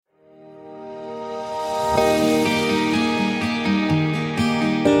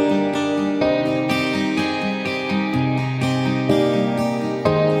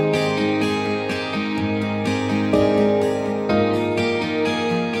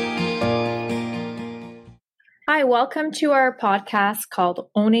Hi, welcome to our podcast called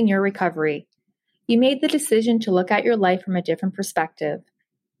Owning Your Recovery. You made the decision to look at your life from a different perspective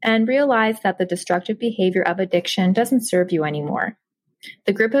and realize that the destructive behavior of addiction doesn't serve you anymore.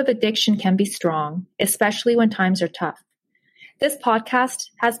 The grip of addiction can be strong, especially when times are tough. This podcast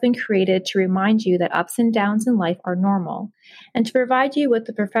has been created to remind you that ups and downs in life are normal and to provide you with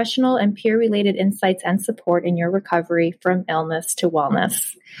the professional and peer-related insights and support in your recovery from illness to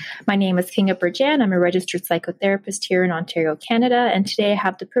wellness. My name is Kinga Burjan. I'm a registered psychotherapist here in Ontario, Canada, and today I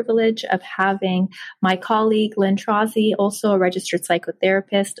have the privilege of having my colleague, Lynn Trauzzi, also a registered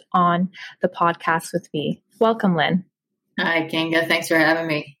psychotherapist, on the podcast with me. Welcome, Lynn. Hi, Kinga. Thanks for having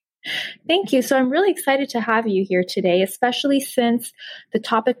me. Thank you. So I'm really excited to have you here today, especially since the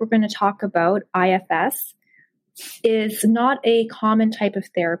topic we're going to talk about, IFS, is not a common type of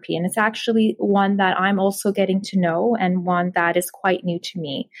therapy. And it's actually one that I'm also getting to know and one that is quite new to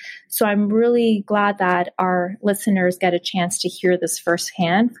me. So I'm really glad that our listeners get a chance to hear this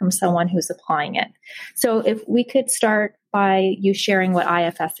firsthand from someone who's applying it. So if we could start by you sharing what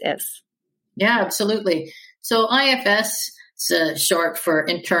IFS is. Yeah, absolutely. So IFS, it's short for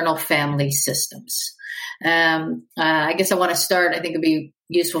internal family systems. I guess I want to start, I think it'd be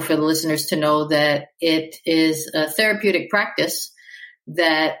useful for the listeners to know that it is a therapeutic practice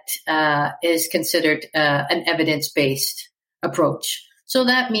that is considered an evidence-based approach. So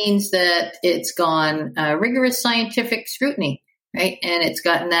that means that it's gone rigorous scientific scrutiny, right? And it's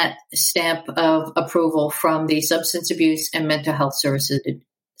gotten that stamp of approval from the Substance Abuse and Mental Health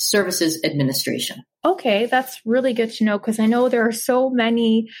Services Administration. Okay, that's really good to know because I know there are so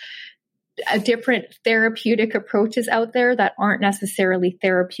many different therapeutic approaches out there that aren't necessarily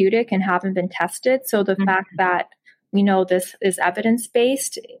therapeutic and haven't been tested. So the fact that we know this is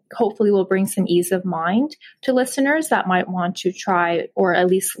evidence-based hopefully will bring some ease of mind to listeners that might want to try or at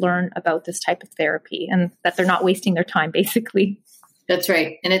least learn about this type of therapy and that they're not wasting their time, basically. That's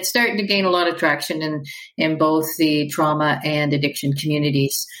right. And it's starting to gain a lot of traction in both the trauma and addiction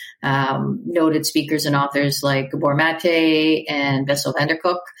communities. Noted speakers and authors like Gabor Mate and Bessel van der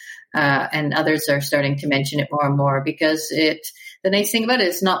Kolk and others are starting to mention it more and more because the nice thing about it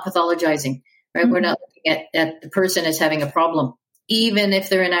is not pathologizing, right? Mm-hmm. We're not looking at the person as having a problem, even if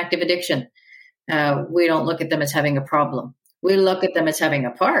they're in active addiction. We don't look at them as having a problem. We look at them as having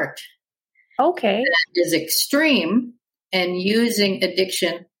a part. Okay. That is extreme and using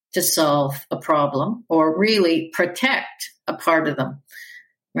addiction to solve a problem or really protect a part of them,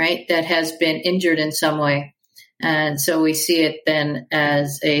 right, that has been injured in some way. And so we see it then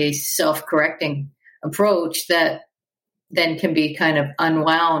as a self-correcting approach that then can be kind of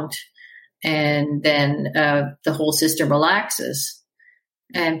unwound and then the whole system relaxes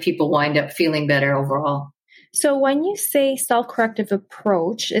and people wind up feeling better overall. So when you say self-corrective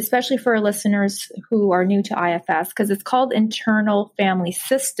approach, especially for our listeners who are new to IFS, because it's called internal family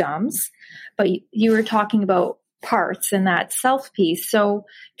systems, but you were talking about parts and that self piece. So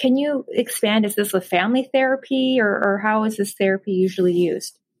can you expand? Is this a family therapy or how is this therapy usually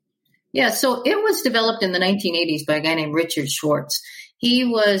used? Yeah, so it was developed in the 1980s by a guy named Richard Schwartz. He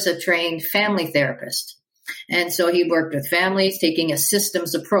was a trained family therapist. And so he worked with families, taking a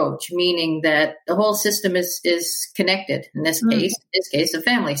systems approach, meaning that the whole system is connected. In this case, a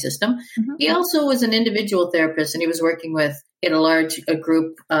family system. Mm-hmm. He also was an individual therapist, and he was working with a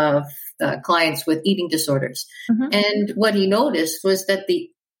group of clients with eating disorders. Mm-hmm. And what he noticed was that the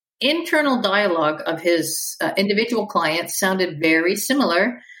internal dialogue of his individual clients sounded very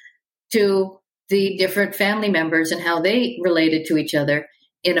similar to the different family members and how they related to each other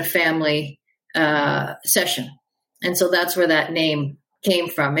in a family session. And so that's where that name came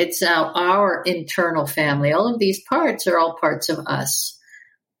from. It's now our internal family. All of these parts are all parts of us.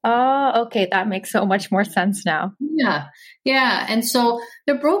 Oh, okay. That makes so much more sense now. Yeah. Yeah. And so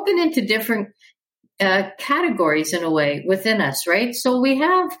they're broken into different categories in a way within us, right? So we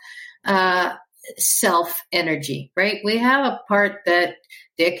have self energy, right? We have a part that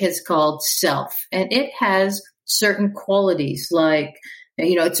Dick has called self, and it has certain qualities like,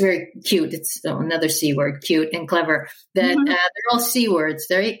 it's very cute. It's another C word, cute and clever, that they're all C words,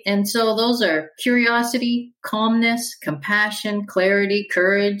 right? And so those are curiosity, calmness, compassion, clarity,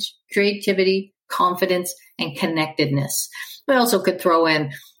 courage, creativity, confidence, and connectedness. We also could throw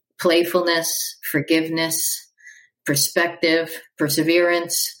in playfulness, forgiveness, perspective,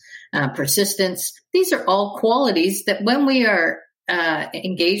 perseverance, persistence. These are all qualities that when we are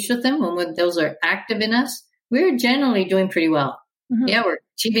engaged with them, when those are active in us, we're generally doing pretty well. Mm-hmm. Yeah, we're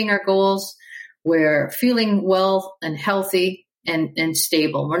achieving our goals. We're feeling well and healthy and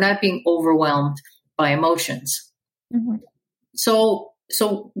stable. We're not being overwhelmed by emotions. Mm-hmm. So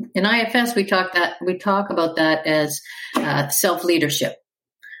so in IFS, we talk about that as self-leadership.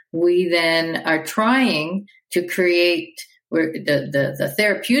 We then are trying to create where the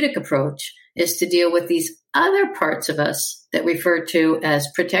therapeutic approach is to deal with these other parts of us that we refer to as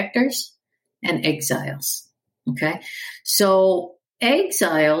protectors and exiles. Okay. So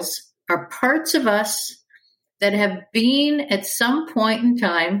exiles are parts of us that have been at some point in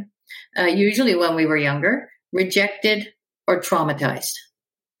time, usually when we were younger, rejected or traumatized.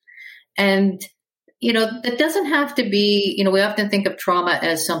 And, that doesn't have to be, we often think of trauma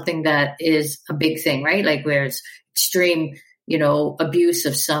as something that is a big thing, right? Like where it's extreme, abuse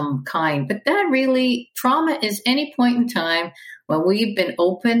of some kind. But that really, trauma is any point in time when we've been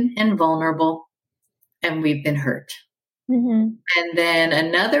open and vulnerable and we've been hurt. Mm-hmm. And then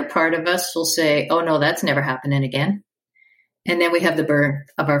another part of us will say, oh, no, that's never happening again. And then we have the burn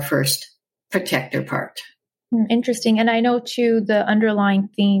of our first protector part. Interesting. And I know, too, the underlying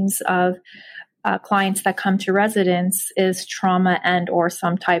themes of clients that come to residence is trauma and or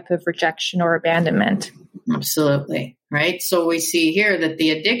some type of rejection or abandonment. Absolutely. Right. So we see here that the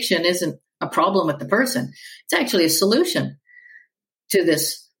addiction isn't a problem with the person. It's actually a solution to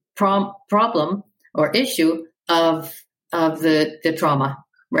this problem or issue of the trauma,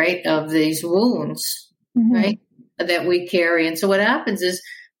 right? Of these wounds, mm-hmm. right? That we carry. And so what happens is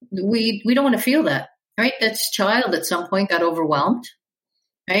we don't want to feel that, right? That child at some point got overwhelmed,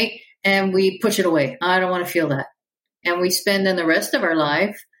 right? And we push it away. I don't want to feel that. And we spend then the rest of our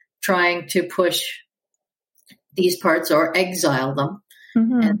life trying to push these parts or exile them.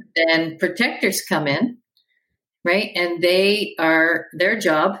 Mm-hmm. And then protectors come in, right? And their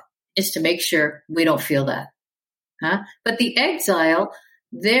job is to make sure we don't feel that. But the exile,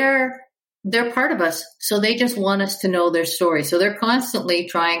 they're part of us. So they just want us to know their story. So they're constantly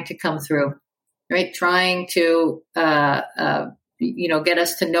trying to come through, right? Trying to, get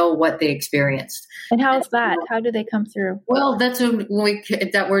us to know what they experienced. And how is that? How do they come through? Well, that's when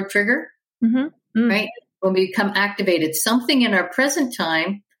that word trigger, mm-hmm. right? When we become activated, something in our present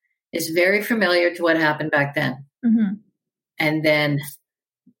time is very familiar to what happened back then. Mm-hmm. And then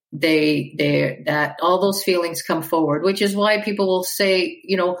that all those feelings come forward, which is why people will say,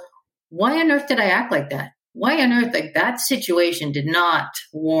 why on earth did I act like that? Why on earth, like that situation did not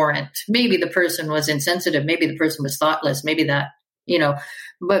warrant, maybe the person was insensitive, maybe the person was thoughtless, maybe that,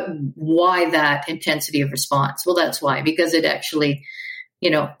 but why that intensity of response? Well, that's why, because it actually,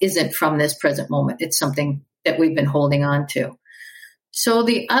 isn't from this present moment. It's something that we've been holding on to. So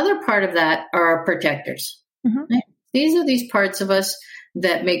the other part of that are our protectors. Mm-hmm. Right? These are these parts of us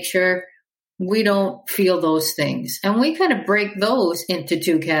that make sure we don't feel those things. And we kind of break those into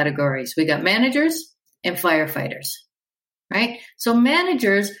two categories. We got managers and firefighters, right? So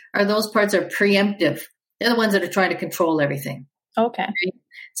managers are those parts that are preemptive. They're the ones that are trying to control everything. Okay. Right?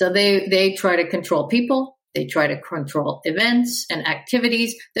 So they try to control people. They try to control events and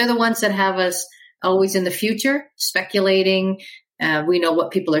activities. They're the ones that have us always in the future, speculating. We know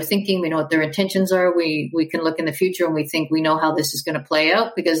what people are thinking. We know what their intentions are. We can look in the future and we think we know how this is going to play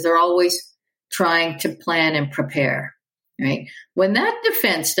out because they're always trying to plan and prepare, right? When that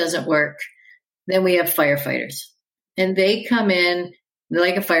defense doesn't work, then we have firefighters. And they come in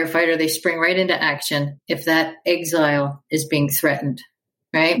like a firefighter. They spring right into action if that exile is being threatened,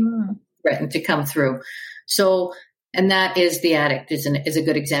 right? Mm. Threatened to come through. So, and that is the addict is a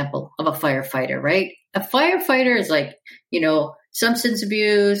good example of a firefighter, right? A firefighter is like, substance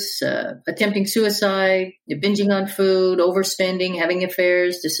abuse, attempting suicide, binging on food, overspending, having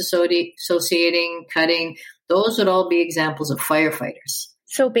affairs, disassociating, cutting. Those would all be examples of firefighters.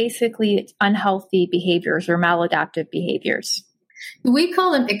 So basically it's unhealthy behaviors or maladaptive behaviors. We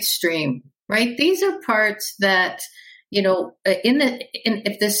call them extreme, right? These are parts that,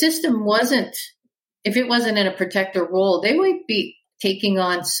 if the system if it wasn't in a protector role, they might be taking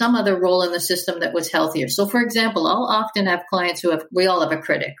on some other role in the system that was healthier. So for example, I'll often have clients we all have a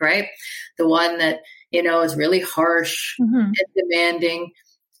critic, right? The one that, is really harsh mm-hmm. and demanding.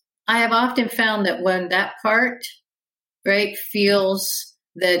 I have often found that when that part, right, feels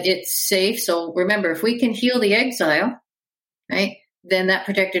that it's safe. So remember, if we can heal the exile, right, then that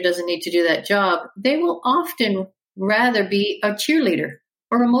protector doesn't need to do that job. They will often rather be a cheerleader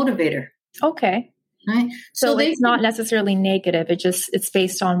or a motivator. Okay. Right. So it's not necessarily negative. It's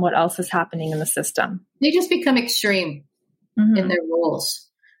based on what else is happening in the system. They just become extreme mm-hmm. in their roles.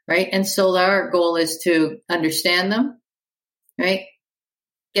 Right. And so our goal is to understand them, right?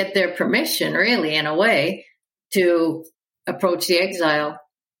 Get their permission, really, in a way, to approach the exile,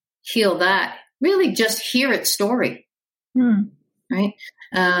 heal that, really just hear its story, right?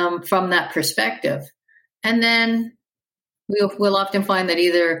 From that perspective. And then we'll often find that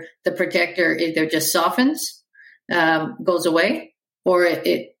either the protector either just softens, goes away, or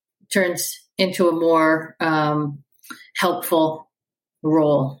it turns into a more helpful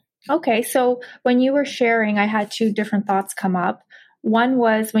role. Okay, so when you were sharing, I had two different thoughts come up. One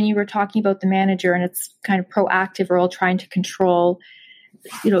was when you were talking about the manager and its kind of proactive role, trying to control,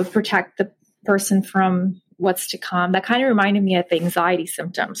 protect the person from what's to come. That kind of reminded me of the anxiety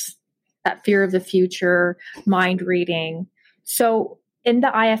symptoms, that fear of the future, mind reading. So in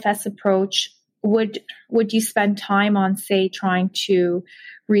the IFS approach, would you spend time on, say, trying to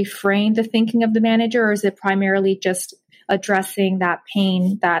reframe the thinking of the manager, or is it primarily just addressing that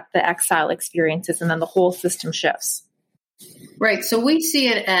pain that the exile experiences and then the whole system shifts? Right. So we see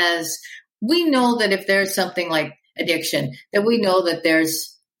it as, we know that if there's something like addiction, that we know that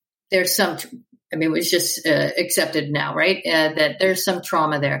there's some, it was just accepted now, right? That there's some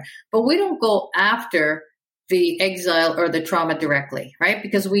trauma there, but we don't go after the exile or the trauma directly, right?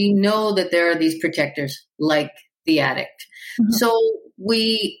 Because we know that there are these protectors like the addict. Mm-hmm. So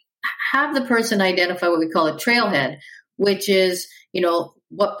we have the person identify what we call a trailhead, which is,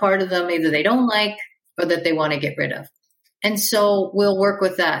 what part of them either they don't like or that they want to get rid of. And so we'll work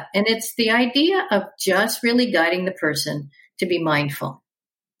with that. And it's the idea of just really guiding the person to be mindful,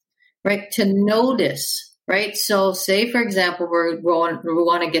 right? To notice, right? So say, for example, we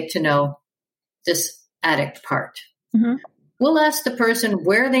want to get to know this addict part. Mm-hmm. We'll ask the person,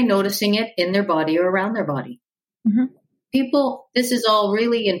 where are they noticing it in their body or around their body? Mm-hmm. People, this is all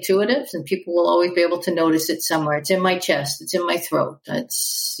really intuitive, and people will always be able to notice it somewhere. It's in my chest. It's in my throat.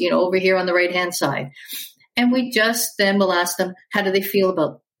 It's, over here on the right-hand side. And we just then will ask them, how do they feel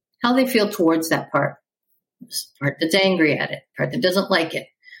towards that part? This part that's angry at it, part that doesn't like it.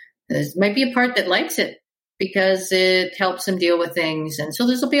 There might be a part that likes it because it helps them deal with things. And so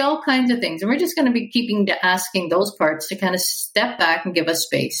there'll be all kinds of things. And we're just going to be asking those parts to kind of step back and give us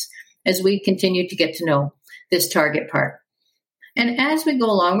space as we continue to get to know this target part. And as we go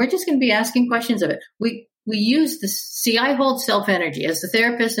along, we're just going to be asking questions of it. We use this. See, I hold self-energy. As the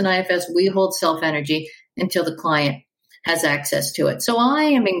therapist in IFS, we hold self-energy until the client has access to it. So I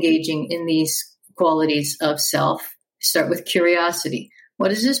am engaging in these qualities of self. Start with curiosity. What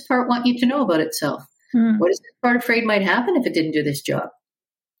does this part want you to know about itself? What is this part afraid might happen if it didn't do this job?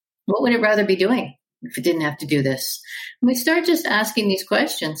 What would it rather be doing if it didn't have to do this? And we start just asking these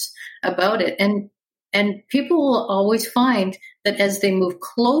questions about it. And people will always find that as they move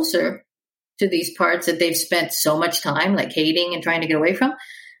closer to these parts that they've spent so much time like hating and trying to get away from,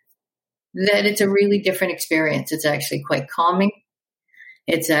 that it's a really different experience. It's actually quite calming.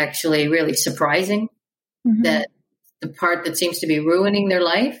 It's actually really surprising that the part that seems to be ruining their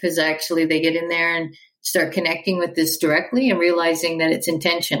life is actually they get in there and start connecting with this directly and realizing that its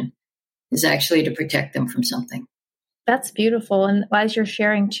intention is actually to protect them from something. That's beautiful. And as you're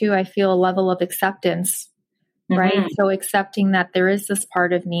sharing too, I feel a level of acceptance, right? Mm-hmm. So accepting that there is this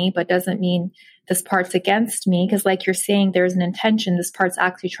part of me, but doesn't mean this part's against me. Because like you're saying, there's an intention. This part's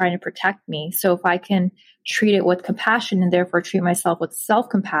actually trying to protect me. So if I can treat it with compassion and therefore treat myself with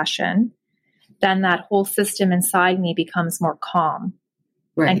self-compassion, then that whole system inside me becomes more calm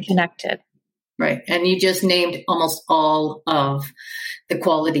and connected. Right. And you just named almost all of the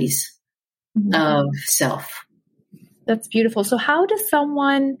qualities of self. That's beautiful. So how does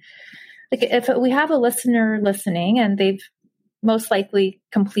someone, like if we have a listener listening and they've most likely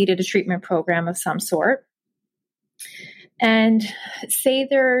completed a treatment program of some sort, and say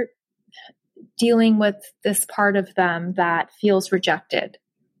they're dealing with this part of them that feels rejected,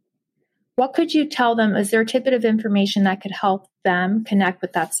 what could you tell them? Is there a tidbit of information that could help them connect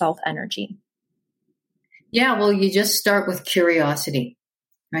with that self energy? Yeah, well, you just start with curiosity,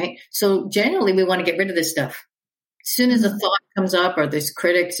 right? So generally we want to get rid of this stuff. As soon as a thought comes up or this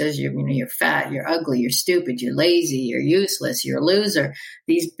critic says you're fat, you're ugly, you're stupid, you're lazy, you're useless, you're a loser,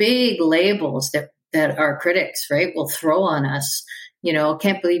 these big labels that our critics, right, will throw on us,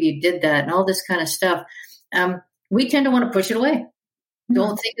 can't believe you did that and all this kind of stuff. We tend to want to push it away.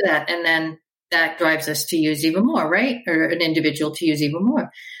 Don't think of that. And then that drives us to use even more, right? Or an individual to use even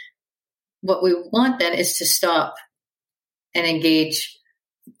more. What we want then is to stop and engage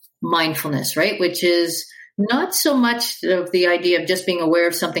mindfulness, right? Which is not so much of the idea of just being aware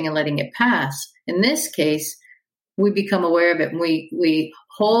of something and letting it pass. In this case, we become aware of it and we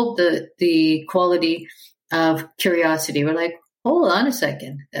hold the quality of curiosity. We're like, hold on a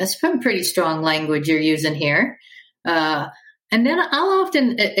second. That's some pretty strong language you're using here. And then I'll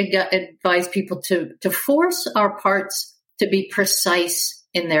often advise people to force our parts to be precise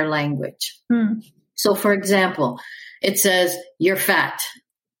in their language. So, for example, it says, you're fat.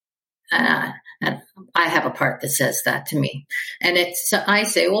 And I have a part that says that to me. And I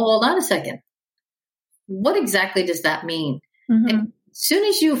say, well, hold on a second. What exactly does that mean? Mm-hmm. And as soon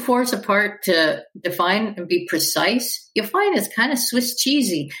as you force a part to define and be precise, you'll find it's kind of Swiss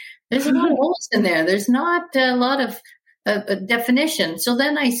cheesy. There's a lot of holes in there. There's not a lot of a definition. So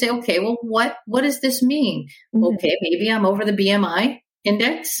then I say, okay, well, what does this mean? Mm-hmm. Okay, maybe I'm over the BMI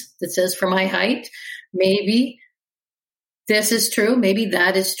index that says for my height. Maybe this is true. Maybe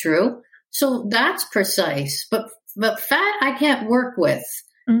that is true. So that's precise. But fat I can't work with.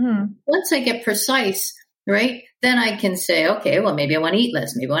 Mm-hmm. Once I get precise, right, then I can say, okay, well, maybe I want to eat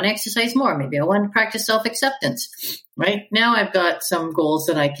less. Maybe I want to exercise more. Maybe I want to practice self-acceptance, right? Now I've got some goals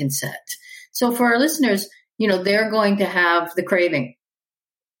that I can set. So for our listeners, they're going to have the craving.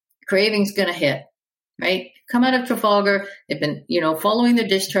 Craving's going to hit, right? Come out of Trafalgar. They've been, following their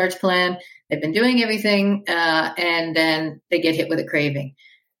discharge plan. They've been doing everything, and then they get hit with a craving.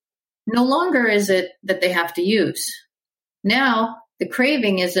 No longer is it that they have to use. Now the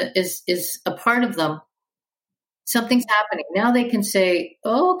craving is a part of them. Something's happening. Now they can say,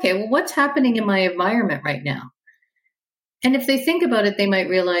 oh, okay, well, what's happening in my environment right now? And if they think about it, they might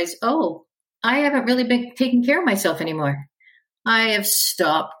realize, oh, I haven't really been taking care of myself anymore. I have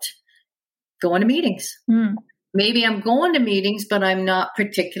stopped going to meetings. Mm. Maybe I'm going to meetings, but I'm not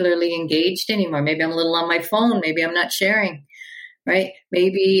particularly engaged anymore. Maybe I'm a little on my phone. Maybe I'm not sharing, right?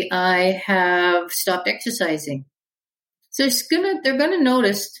 Maybe I have stopped exercising. So they're going to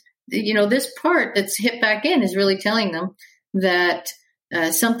notice, this part that's hit back in is really telling them that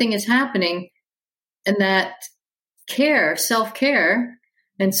something is happening, and that self-care,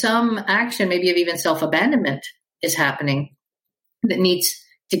 and some action, maybe even self-abandonment is happening that needs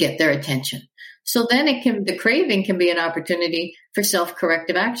to get their attention. So then the craving can be an opportunity for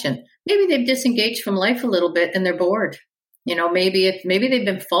self-corrective action. Maybe they've disengaged from life a little bit and they're bored. Maybe they've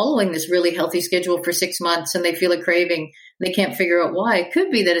been following this really healthy schedule for 6 months and they feel a craving. They can't figure out why. It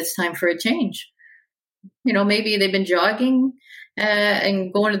could be that it's time for a change. Maybe they've been jogging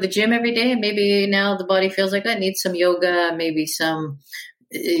and going to the gym every day, and maybe now the body feels like that needs some yoga, maybe some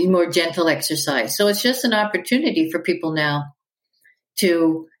more gentle exercise. So it's just an opportunity for people now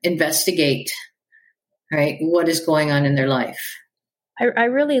to investigate, right, what is going on in their life. I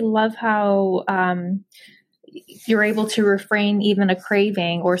really love how you're able to refrain even a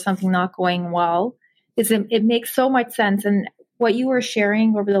craving or something not going well. It makes so much sense. And what you were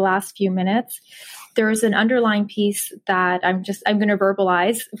sharing over the last few minutes, there's an underlying piece that I'm going to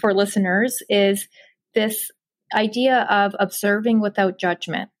verbalize for listeners, is this idea of observing without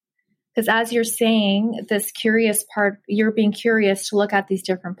judgment. Because as you're saying, this curious part, you're being curious to look at these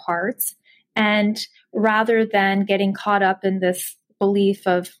different parts. And rather than getting caught up in this belief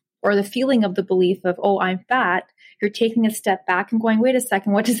or the feeling of the belief of, oh, I'm fat, you're taking a step back and going, wait a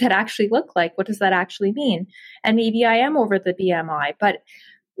second, what does that actually look like? What does that actually mean? And maybe I am over the BMI. But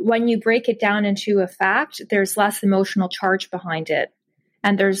when you break it down into a fact, there's less emotional charge behind it.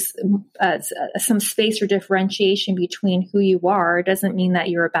 And there's some space or differentiation between who you are. It doesn't mean that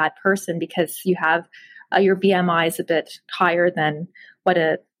you're a bad person because you have your BMI is a bit higher than what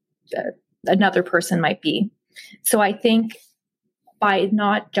another person might be. So I think by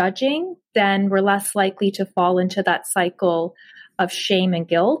not judging, then we're less likely to fall into that cycle of shame and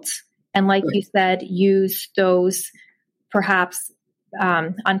guilt. And like you said, use those perhaps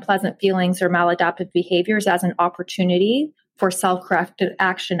unpleasant feelings or maladaptive behaviors as an opportunity for self-corrective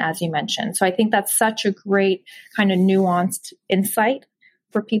action, as you mentioned. So I think that's such a great kind of nuanced insight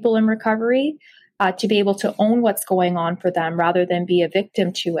for people in recovery to be able to own what's going on for them rather than be a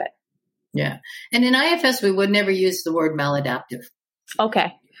victim to it. Yeah. And in IFS, we would never use the word maladaptive.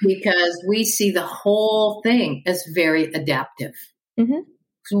 Okay. Because we see the whole thing as very adaptive.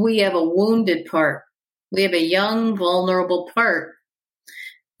 Mm-hmm. We have a wounded part. We have a young, vulnerable part,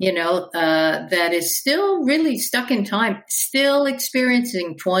 that is still really stuck in time, still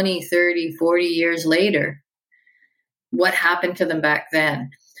experiencing 20, 30, 40 years later what happened to them back then.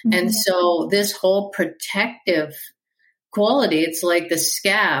 Mm-hmm. And so this whole protective quality, it's like the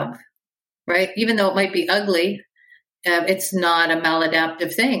scab, right? Even though it might be ugly, it's not a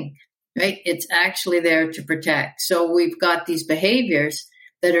maladaptive thing, right? It's actually there to protect. So we've got these behaviors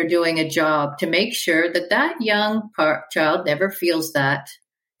that are doing a job to make sure that young child never feels that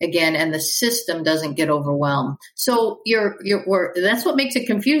again, and the system doesn't get overwhelmed. So that's what makes it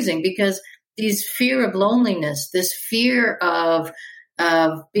confusing, because these fear of loneliness, this fear of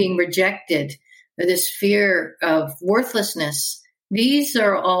being rejected, this fear of worthlessness, these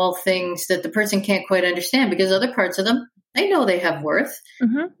are all things that the person can't quite understand, because other parts of them, they know they have worth.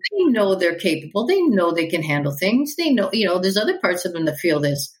 Mm-hmm. They know they're capable. They know they can handle things. They know, there's other parts of them that feel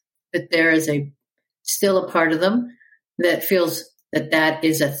this. that there is still a part of them that feels that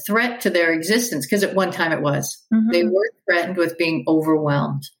is a threat to their existence, because at one time it was. Mm-hmm. They were threatened with being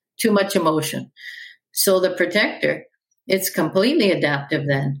overwhelmed, too much emotion. So the protector, it's completely adaptive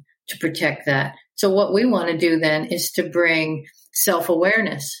then to protect that. So what we want to do then is to bring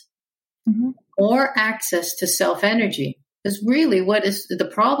self-awareness, mm-hmm. or access to self-energy. Because really what is the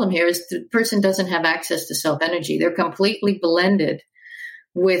problem here is the person doesn't have access to self-energy. They're completely blended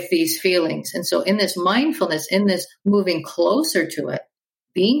with these feelings. And so in this mindfulness, in this moving closer to it,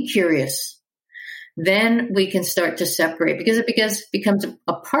 being curious, then we can start to separate, because it becomes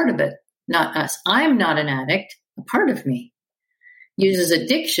a part of it, not us. I'm not an addict. A part of me uses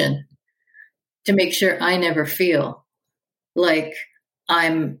addiction to make sure I never feel like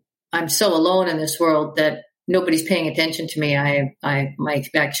I'm so alone in this world that nobody's paying attention to me. My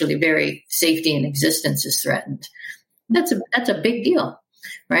actually very safety and existence is threatened. That's a big deal,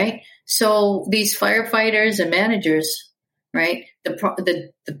 right? So these firefighters and managers, right?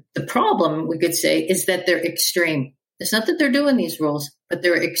 The problem, we could say, is that they're extreme. It's not that they're doing these roles, but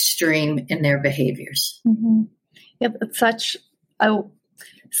they're extreme in their behaviors. Mm-hmm. Yep, it's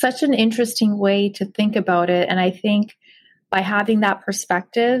such an interesting way to think about it, and I think by having that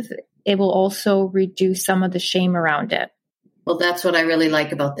perspective, it will also reduce some of the shame around it. Well, that's what I really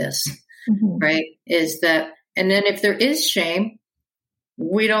like about this, mm-hmm. right? Is that, and then if there is shame,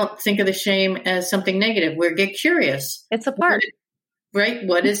 we don't think of the shame as something negative. We get curious. It's a part. Right?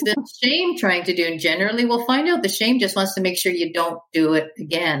 What is this shame trying to do? And generally we'll find out the shame just wants to make sure you don't do it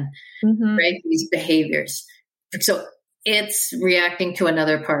again, mm-hmm. right? These behaviors. So it's reacting to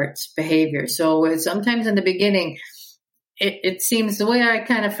another part's behavior. So sometimes in the beginning, it seems, the way I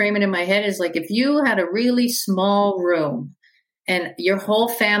kind of frame it in my head is like, if you had a really small room and your whole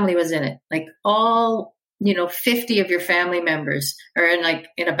family was in it, like all, 50 of your family members are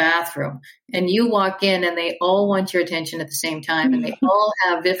in a bathroom, and you walk in and they all want your attention at the same time, and they all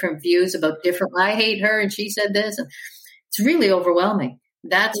have different views about I hate her and she said this, and it's really overwhelming.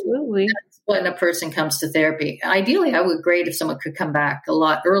 That's when a person comes to therapy. Ideally, I would grade if someone could come in a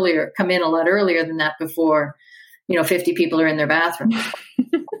lot earlier than that before 50 people are in their bathroom.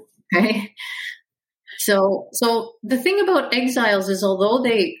 Right? So the thing about exiles is, although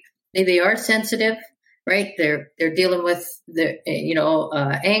they are sensitive, right? They're dealing with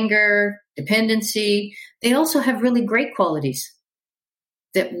anger, dependency. They also have really great qualities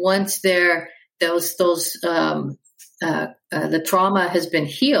that once the trauma has been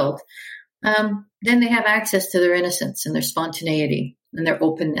healed, then they have access to their innocence and their spontaneity and their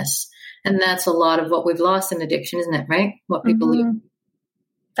openness. And that's a lot of what we've lost in addiction, isn't it? Right? What people mm-hmm. lose.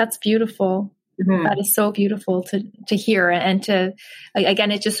 That's beautiful. Mm-hmm. That is so beautiful to hear. And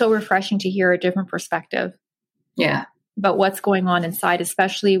again, it's just so refreshing to hear a different perspective. Yeah. About what's going on inside,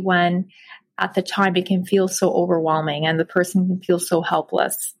 especially when at the time it can feel so overwhelming and the person can feel so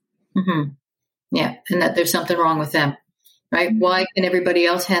helpless. Mm-hmm. Yeah. And that there's something wrong with them, right? Mm-hmm. Why can everybody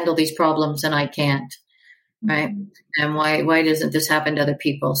else handle these problems and I can't? Right. Mm-hmm. And why doesn't this happen to other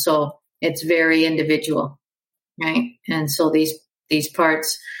people? So it's very individual, right? And so these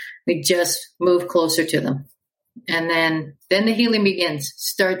parts, we just move closer to them. And then the healing begins.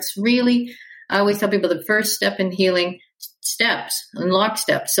 Starts really, I always tell people the first step in healing, steps, unlock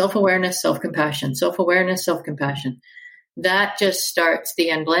steps, self-awareness, self-compassion, self-awareness, self-compassion. That just starts the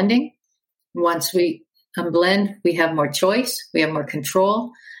unblending. Once we unblend, we have more choice, we have more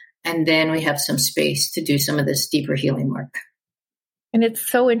control, and then we have some space to do some of this deeper healing work. And it's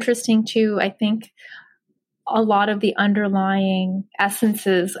so interesting too. I think a lot of the underlying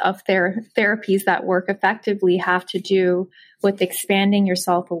essences of their therapies that work effectively have to do with expanding your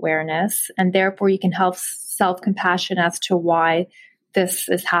self-awareness, and therefore you can have self-compassion as to why this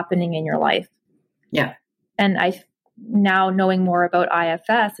is happening in your life. Yeah. And now knowing more about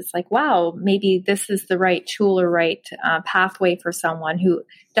IFS, it's like, wow, maybe this is the right tool or right pathway for someone who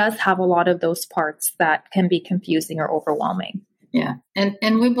does have a lot of those parts that can be confusing or overwhelming. Yeah.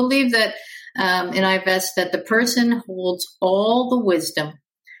 And we believe that in IFS that the person holds all the wisdom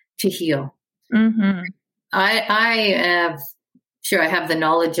to heal. Mm-hmm. I have the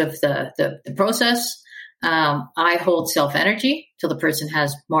knowledge of the process. I hold self-energy till the person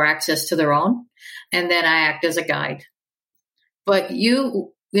has more access to their own. And then I act as a guide. But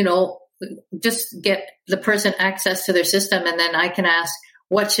you just get the person access to their system, and then I can ask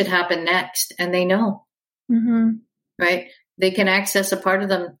what should happen next. And they know, mm-hmm. right? They can access a part of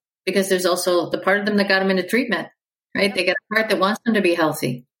them, because there's also the part of them that got them into treatment, right? They got a part that wants them to be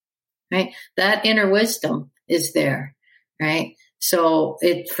healthy, right? That inner wisdom is there, right? So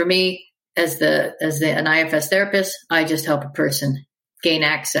for me, as an IFS therapist, I just help a person gain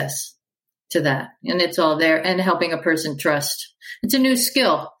access to that. And it's all there, and helping a person trust. It's a new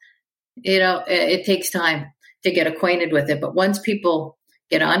skill. It takes time to get acquainted with it. But once people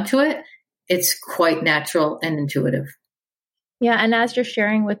get onto it, it's quite natural and intuitive. Yeah. And as you're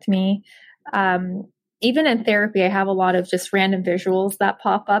sharing with me, even in therapy, I have a lot of just random visuals that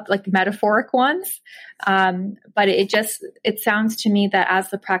pop up, like metaphoric ones. But it sounds to me that as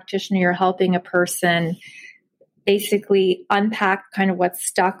the practitioner, you're helping a person basically unpack kind of what's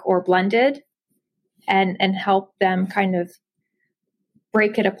stuck or blended and help them kind of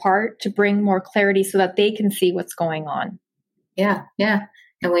break it apart to bring more clarity so that they can see what's going on. Yeah. Yeah.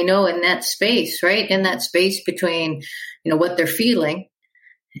 And we know in that space, right? In that space between, what they're feeling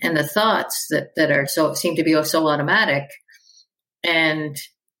and the thoughts that seem to be so automatic, and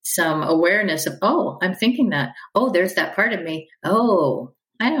some awareness of, oh, I'm thinking that. Oh, there's that part of me. Oh,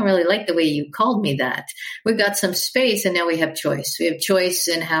 I don't really like the way you called me that. We've got some space, and now we have choice. We have choice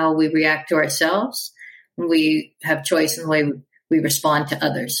in how we react to ourselves. We have choice in the way we respond to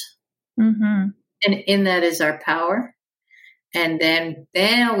others. Mm-hmm. And in that is our power. And then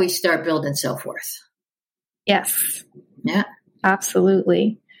we start building self-worth. Yes. Yeah.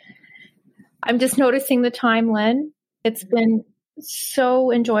 Absolutely. I'm just noticing the time, Lynn. It's been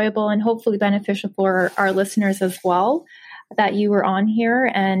so enjoyable and hopefully beneficial for our listeners as well, that you were on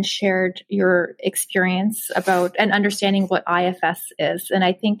here and shared your experience about and understanding what IFS is. And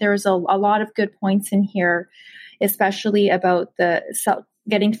I think there's a lot of good points in here, especially about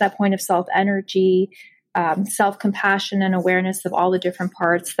getting to that point of self-energy, self-compassion and awareness of all the different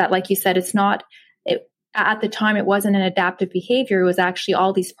parts that, like you said, at the time, it wasn't an adaptive behavior. It was actually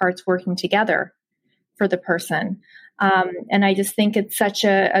all these parts working together for the person. And I just think it's such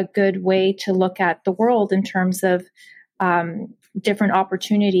a good way to look at the world in terms of different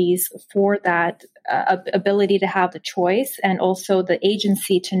opportunities for that ability to have the choice, and also the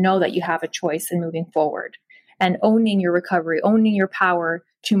agency to know that you have a choice in moving forward and owning your recovery, owning your power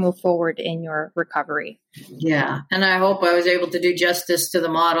to move forward in your recovery. Yeah. And I hope I was able to do justice to the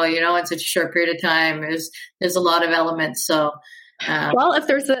model, in such a short period of time. There's a lot of elements. So, well, if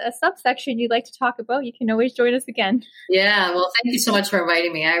there's a subsection you'd like to talk about, you can always join us again. Yeah. Well, thank you so much for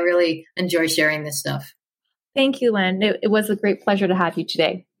inviting me. I really enjoy sharing this stuff. Thank you, Lynn. It was a great pleasure to have you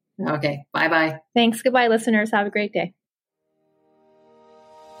today. Okay. Bye-bye. Thanks. Goodbye, listeners. Have a great day.